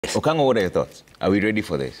Okang'o, what are your thoughts? Are we ready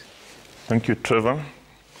for this? Thank you, Trevor,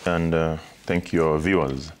 and thank you, our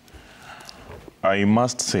viewers. I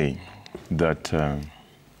must say that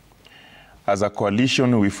as a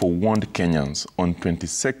coalition, we forewarned Kenyans on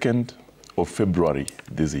 22nd of February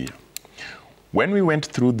this year. When we went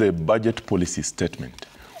through the budget policy statement,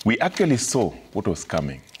 we actually saw what was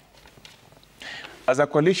coming. As a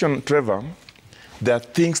coalition, Trevor, there are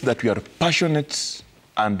things that we are passionate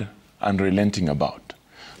and unrelenting about.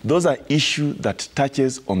 Those are issues that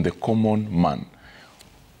touches on the common man.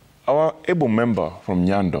 Our able member from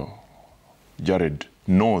Nyando, Jared,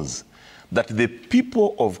 knows that the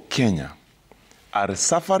people of Kenya are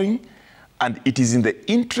suffering, and it is in the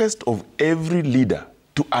interest of every leader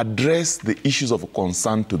to address the issues of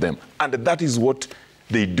concern to them. And that is what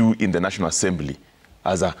they do in the National Assembly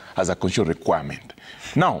as a constitutional requirement.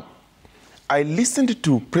 Now, I listened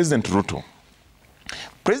to President Ruto.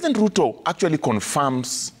 President Ruto actually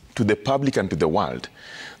confirms to the public and to the world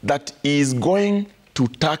that he is going to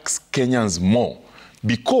tax Kenyans more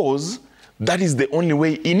because that is the only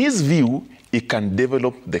way, in his view, he can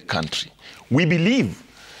develop the country. We believe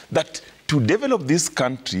that to develop this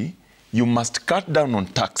country, you must cut down on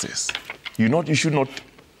taxes. You should not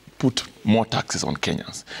put more taxes on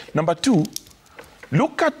Kenyans. Number two,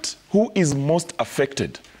 look at who is most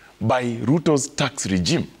affected by Ruto's tax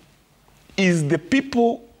regime. Is the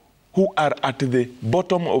people who are at the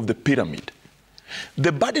bottom of the pyramid. The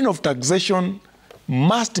burden of taxation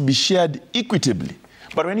must be shared equitably.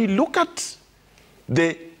 But when you look at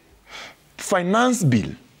the Finance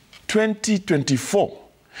Bill 2024,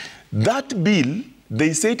 that bill,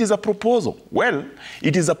 they say it is a proposal. Well,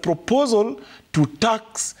 it is a proposal to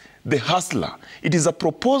tax the hustler. It is a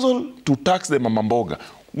proposal to tax the mamamboga.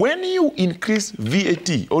 When you increase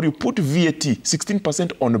VAT or you put VAT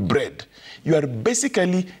 16% on bread, you are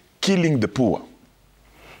basically killing the poor.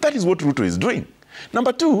 That is what Ruto is doing.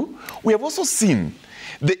 Number two, we have also seen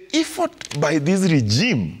the effort by this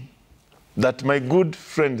regime that my good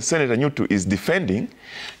friend Senator Nyutu is defending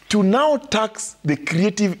to now tax the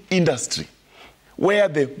creative industry, where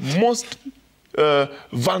the most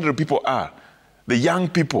vulnerable people are, the young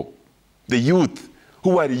people, the youth,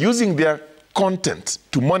 who are using their content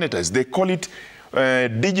to monetize. They call it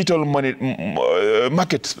digital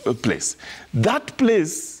marketplace. That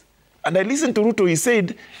place, and I listened to Ruto, he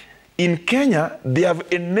said, in Kenya, they have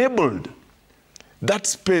enabled that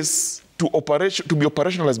space to be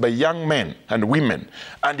operationalized by young men and women.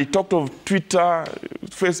 And he talked of Twitter,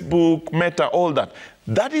 Facebook, Meta, all that.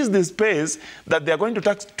 That is the space that they are going to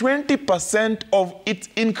tax 20% of its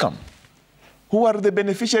income. Who are the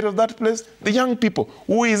beneficiaries of that place? The young people.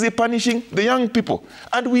 Who is he punishing? The young people.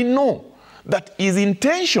 And we know that his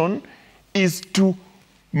intention is to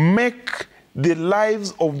make the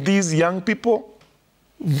lives of these young people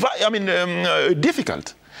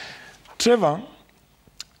difficult. Trevor,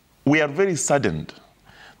 we are very saddened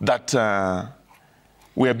that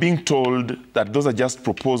we are being told that those are just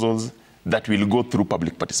proposals that will go through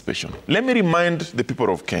public participation. Let me remind the people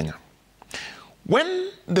of Kenya. When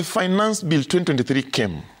the Finance Bill 2023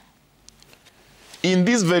 came, in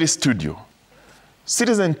this very studio,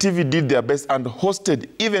 Citizen TV did their best and hosted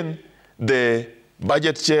even the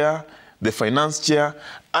budget chair, the finance chair,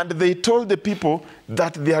 and they told the people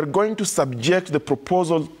that they are going to subject the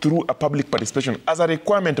proposal through a public participation as a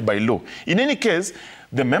requirement by law. In any case,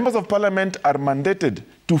 the members of parliament are mandated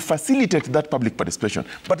to facilitate that public participation.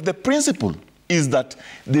 But the principle is that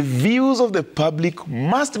the views of the public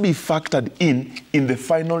must be factored in the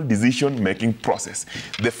final decision-making process.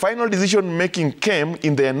 The final decision-making came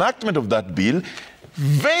in the enactment of that bill.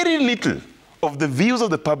 Very little of the views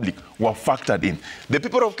of the public were factored in. The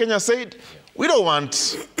people of Kenya said, we don't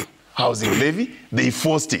want housing levy. They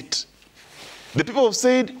forced it. The people have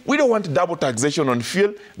said, we don't want double taxation on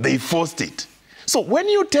fuel. They forced it. So when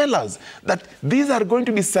you tell us that these are going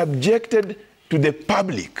to be subjected to the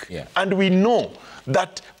public, and we know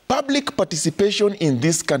that public participation in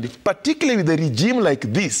this country, particularly with a regime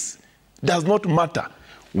like this, does not matter.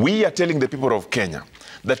 We are telling the people of Kenya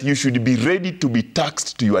that you should be ready to be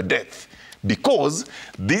taxed to your death, because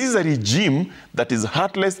this is a regime that is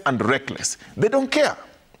heartless and reckless. They don't care.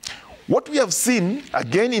 What we have seen,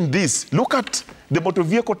 again in this, look at the motor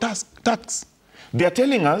vehicle tax. They are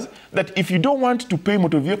telling us that if you don't want to pay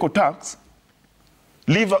motor vehicle tax,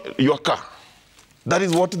 leave your car. That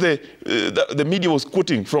is what the media was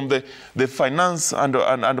quoting from the finance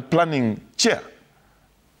and planning chair.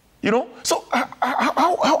 You know, so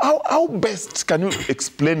how best can you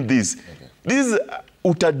explain this? This is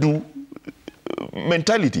utadu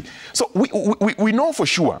mentality. So we know for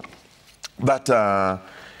sure that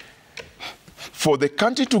for the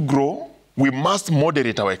country to grow, we must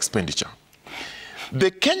moderate our expenditure.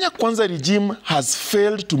 The Kenya Kwanza regime has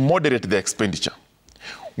failed to moderate the expenditure.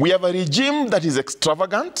 We have a regime that is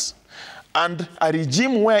extravagant and a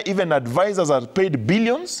regime where even advisors are paid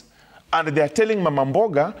billions, and they are telling Mama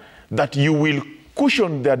Mboga that you will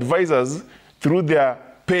cushion the advisors through their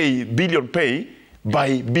billion pay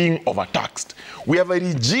by being overtaxed. We have a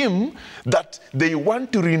regime that they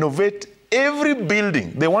want to renovate every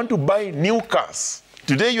building. They want to buy new cars.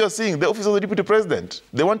 Today you are seeing the office of the Deputy President.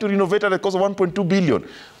 They want to renovate at a cost of 1.2 billion.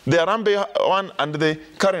 The Arambe one and the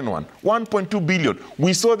current one, 1.2 billion.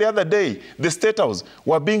 We saw the other day the State House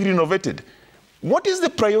were being renovated. What is the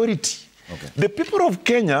priority? Okay. The people of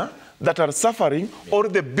Kenya that are suffering, or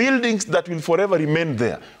the buildings that will forever remain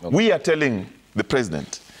there? Okay. We are telling the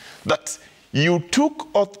President that you took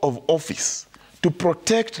oath of office to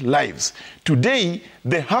protect lives. Today,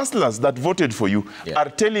 the hustlers that voted for you are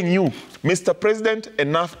telling you, Mr. President,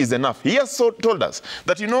 enough is enough. He has told us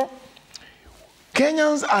that, you know,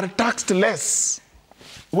 Kenyans are taxed less,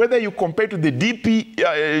 whether you compare to the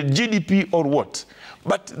GDP or what.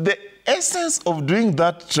 But the essence of doing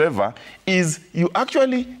that, Trevor, is you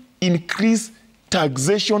actually increase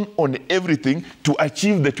taxation on everything to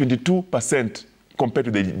achieve the 22% compared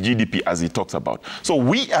to the GDP as he talks about. So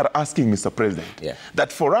we are asking, Mr. President,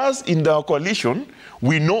 that for us in the coalition,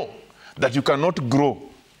 we know that you cannot grow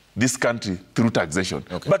this country through taxation.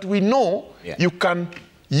 Okay. But we know you can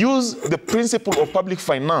use the principle of public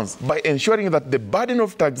finance by ensuring that the burden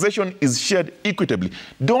of taxation is shared equitably.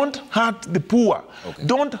 Don't hurt the poor. Okay.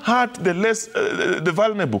 Don't hurt the the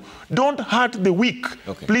vulnerable. Don't hurt the weak.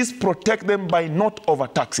 Okay. Please protect them by not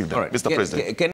overtaxing them, Mr. President.